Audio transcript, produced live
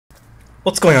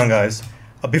What's going on, guys?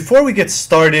 Before we get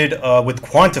started with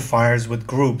quantifiers with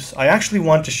groups, I actually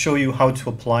want to show you how to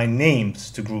apply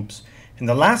names to groups. In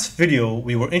the last video,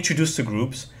 we were introduced to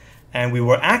groups and we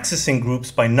were accessing groups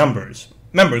by numbers.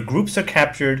 Remember, groups are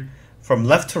captured from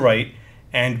left to right,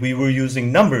 and we were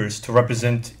using numbers to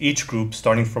represent each group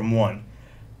starting from 1.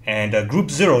 And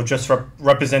group 0 just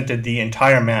represented the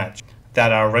entire match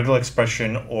that our regular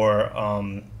expression or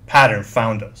pattern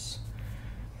found us.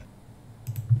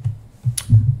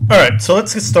 Alright, so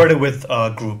let's get started with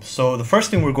groups. So the first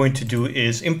thing we're going to do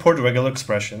is import regular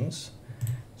expressions.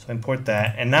 So import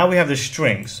that, and now we have the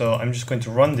string. So I'm just going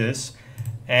to run this,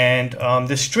 and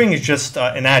the string is just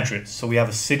an address. So we have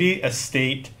a city, a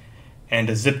state, and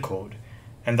a zip code.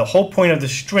 And the whole point of the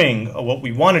string, what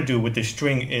we want to do with the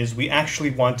string is we actually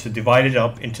want to divide it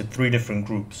up into 3 different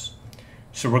groups.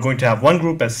 So we're going to have one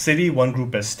group as city, one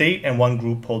group as state, and one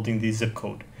group holding the zip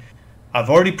code. I've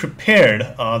already prepared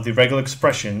the regular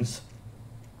expressions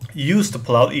used to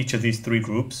pull out each of these 3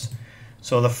 groups.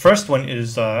 So the first one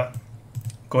is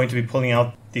going to be pulling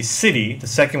out the city, the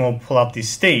second one will pull out the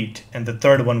state, and the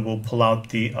third one will pull out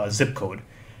the zip code.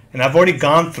 And I've already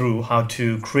gone through how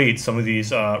to create some of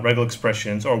these regular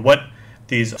expressions, or what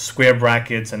these square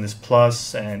brackets and this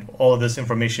plus and all of this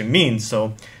information means.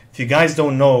 So if you guys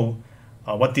don't know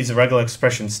what these regular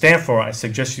expressions stand for, I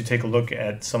suggest you take a look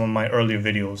at some of my earlier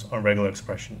videos on regular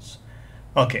expressions.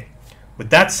 Okay, with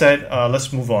that said,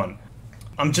 let's move on.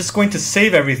 I'm just going to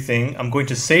save everything. I'm going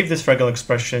to save this regular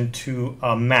expression to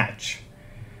match.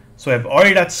 So I have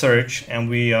array.search, and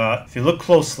we, if you look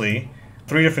closely,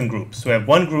 3 different groups. So we have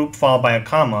one group followed by a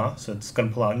comma, so it's going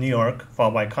to pull out New York,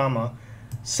 followed by a comma.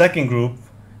 Second group,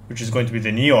 which is going to be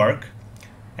the New York,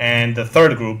 and the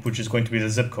third group, which is going to be the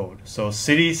zip code. So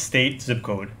city, state, zip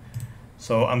code.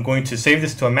 So I'm going to save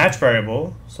this to a match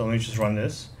variable. So let me just run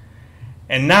this.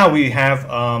 And now we have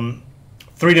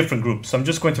 3 different groups. So I'm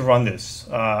just going to run this.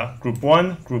 Group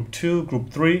 1, group 2,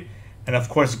 group 3, and of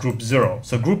course group 0.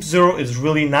 So group 0 is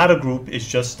really not a group. It's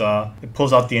just, it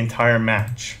pulls out the entire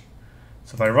match.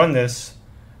 So if I run this,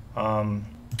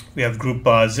 we have group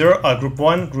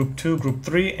 1, group 2, group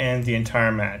 3, and the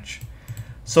entire match.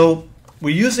 So we're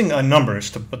using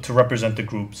numbers to represent the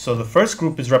groups. So the first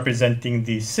group is representing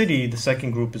the city, the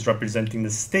second group is representing the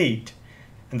state,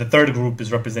 and the third group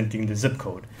is representing the zip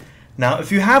code. Now,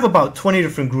 if you have about 20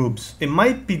 different groups, it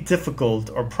might be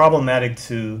difficult or problematic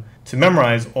to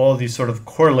memorize all these sort of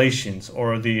correlations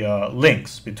or the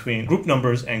links between group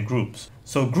numbers and groups.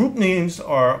 So group names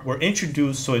were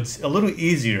introduced so it's a little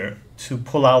easier to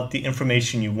pull out the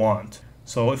information you want.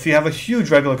 So if you have a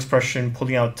huge regular expression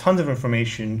pulling out tons of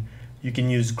information, you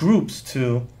can use groups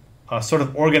to sort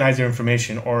of organize your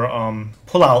information or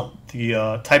pull out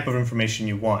the type of information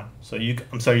you want. So you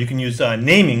can use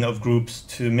naming of groups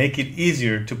to make it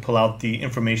easier to pull out the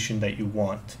information that you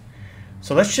want.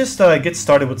 So let's just get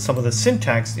started with some of the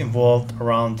syntax involved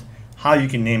around how you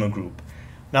can name a group.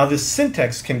 Now this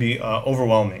syntax can be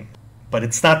overwhelming, but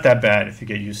it's not that bad if you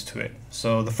get used to it.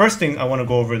 So the first thing I want to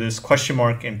go over is question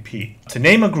mark and P. To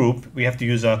name a group, we have to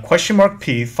use a question mark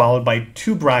P followed by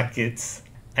 2 brackets,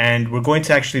 and we're going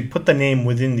to actually put the name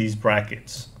within these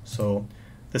brackets. So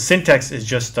the syntax is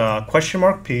just question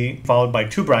mark P followed by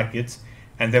 2 brackets,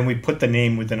 and then we put the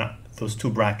name within those 2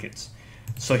 brackets.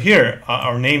 So here,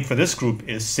 our name for this group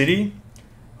is city,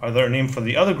 our name for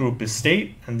the other group is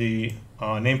state, and the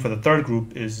name for the third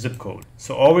group is zip code.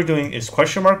 So all we're doing is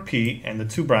question mark P and the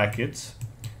 2 brackets,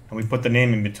 and we put the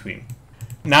name in between.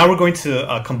 Now we're going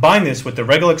to combine this with the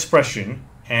regular expression,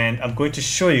 and I'm going to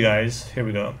show you guys, here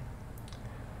we go,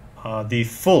 the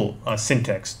full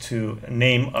syntax to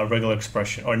name a regular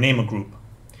expression or name a group.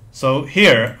 So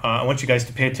here, I want you guys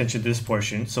to pay attention to this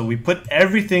portion. So we put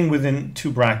everything within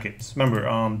 2 brackets. Remember,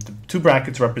 the 2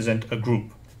 brackets represent a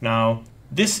group. Now,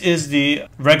 this is the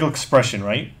regular expression,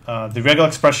 right? The regular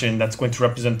expression that's going to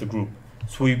represent the group.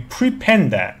 So we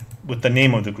prepend that with the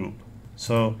name of the group.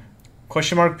 So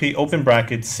question mark P, open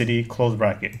bracket, city, close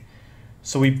bracket.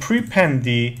 So we prepend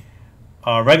the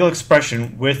regular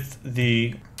expression with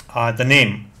the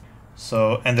name.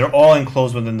 So, and they're all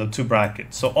enclosed within the 2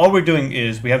 brackets. So all we're doing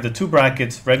is we have the 2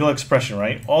 brackets, regular expression,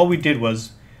 right? All we did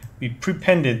was we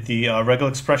prepended the regular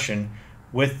expression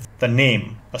with the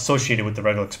name associated with the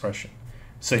regular expression.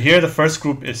 So here the first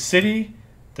group is city,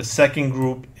 the second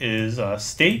group is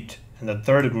state, and the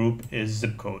third group is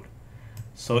zip code.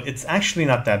 So it's actually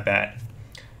not that bad.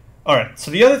 Alright,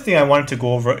 so the other thing I wanted to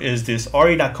go over is this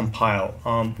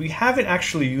re.compile. We haven't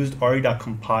actually used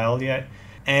re.compile yet,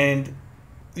 and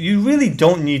you really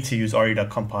don't need to use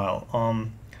re.compile.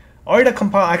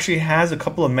 re.compile actually has a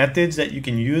couple of methods that you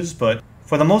can use, but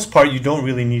for the most part, you don't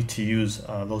really need to use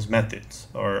those methods,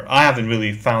 or I haven't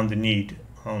really found the need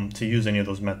to use any of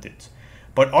those methods.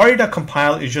 But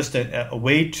re.compile is just a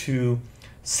way to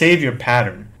save your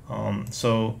pattern.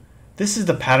 So this is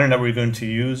the pattern that we're going to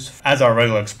use as our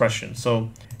regular expression.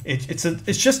 So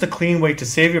it's just a clean way to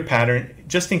save your pattern,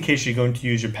 just in case you're going to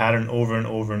use your pattern over and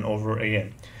over and over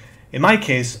again. In my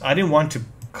case, I didn't want to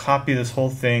copy this whole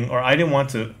thing, or I didn't want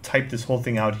to type this whole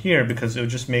thing out here because it would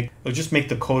just make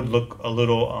the code look a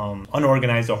little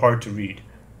unorganized or hard to read.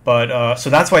 But so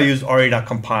that's why I use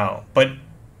re.compile.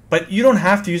 But you don't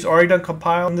have to use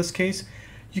re.compile in this case.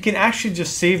 You can actually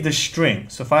just save the string.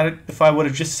 So if I would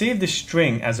have just saved the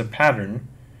string as a pattern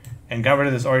and got rid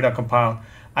of this re.compile,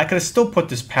 I could have still put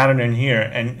this pattern in here,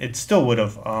 and it still would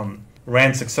have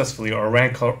ran successfully or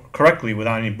ran correctly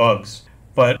without any bugs.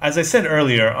 But as I said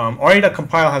earlier,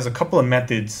 re.compile has a couple of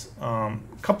methods, a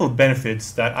couple of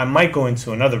benefits that I might go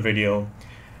into another video.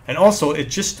 And also,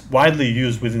 it's just widely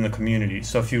used within the community.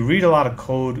 So if you read a lot of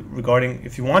code regarding,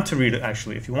 if you want to read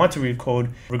code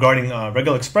regarding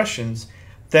regular expressions,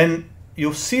 then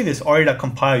you'll see this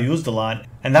re.compile used a lot.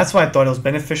 And that's why I thought it was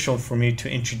beneficial for me to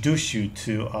introduce you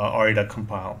to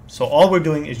re.compile. So all we're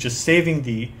doing is just saving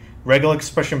the regular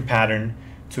expression pattern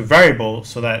to a variable,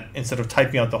 so that instead of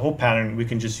typing out the whole pattern, we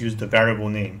can just use the variable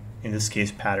name, in this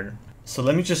case pattern. So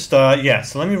let me just so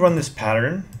let me run this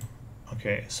pattern.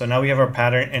 Okay, so now we have our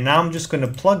pattern, and now I'm just going to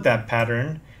plug that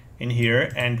pattern in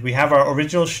here, and we have our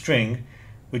original string,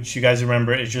 which you guys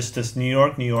remember is just this New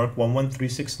York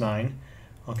 11369.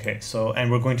 Okay, so, and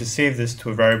we're going to save this to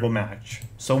a variable match.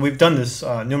 So we've done this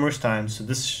numerous times, so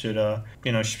this should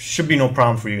should be no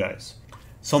problem for you guys.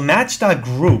 So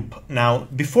match.group, now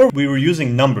before we were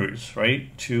using numbers,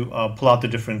 right, to pull out the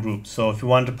different groups. So if you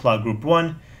wanted to pull out group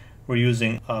 1, we're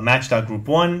using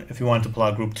match.group1. If you wanted to pull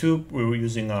out group 2, we were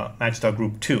using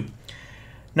match.group2.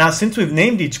 Now since we've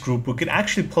named each group, we could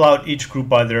actually pull out each group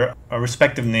by their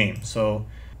respective name. So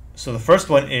the first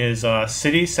one is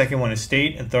city, second one is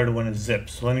state, and third one is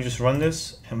zip. So let me just run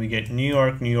this, and we get New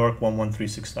York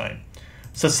 11369.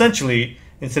 So essentially,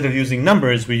 instead of using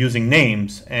numbers, we're using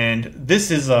names, and this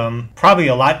is probably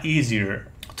a lot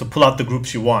easier to pull out the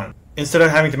groups you want. Instead of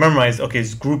having to memorize, okay,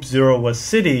 group 0 was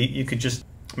city, you could just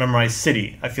memorize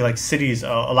city. I feel like city is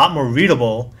a lot more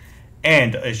readable,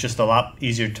 and it's just a lot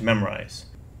easier to memorize.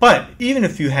 But even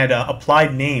if you had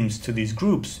applied names to these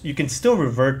groups, you can still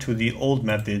revert to the old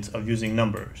methods of using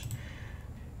numbers.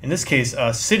 In this case,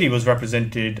 city was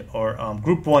represented, or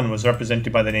group 1 was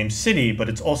represented by the name city, but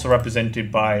it's also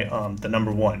represented by the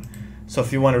number 1. So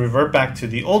if you want to revert back to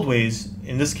the old ways,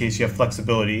 in this case you have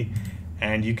flexibility,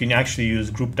 and you can actually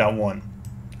use group.1.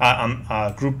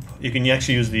 You can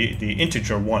actually use the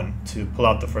integer 1 to pull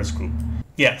out the first group.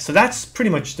 Yeah, so that's pretty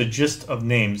much the gist of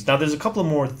names. Now there's a couple of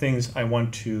more things I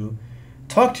want to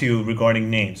talk to you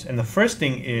regarding names. And the first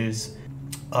thing is,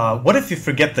 what if you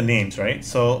forget the names, right?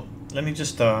 So let me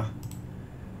just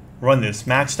run this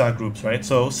match.groups, right?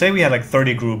 So say we had like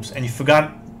 30 groups and you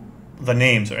forgot the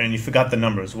names, and you forgot the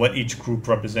numbers, what each group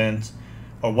represents,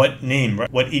 or what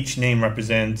each name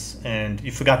represents, and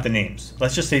you forgot the names.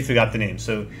 Let's just say you forgot the names.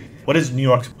 So what is New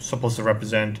York supposed to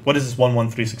represent? What is this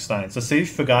 11369? So say you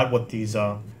forgot what these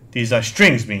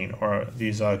strings mean, or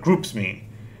these groups mean.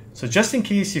 So just in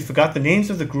case you forgot the names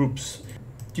of the groups,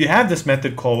 you have this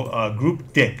method called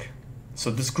groupdict. So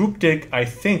this groupdict, I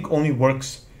think, only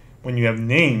works when you have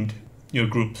named your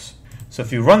groups. So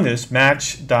if you run this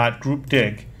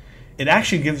match.groupdict, it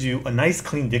actually gives you a nice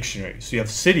clean dictionary. So you have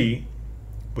city,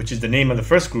 which is the name of the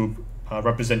first group,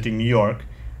 representing New York,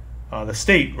 the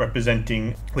state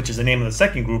representing, which is the name of the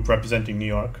second group representing New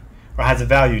York, or has a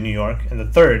value New York, and the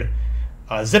third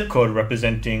zip code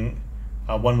representing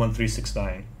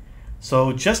 11369.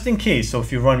 So just in case, so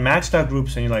if you run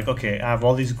match.groups and you're like, okay, I have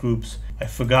all these groups, I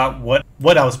forgot what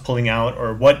I was pulling out,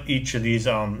 or what each of these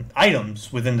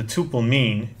items within the tuple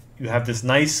mean, you have this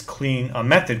nice clean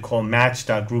method called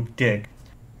match.groupdict.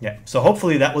 Yeah, so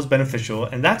hopefully that was beneficial,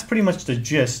 and that's pretty much the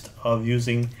gist of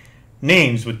using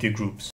names with your groups.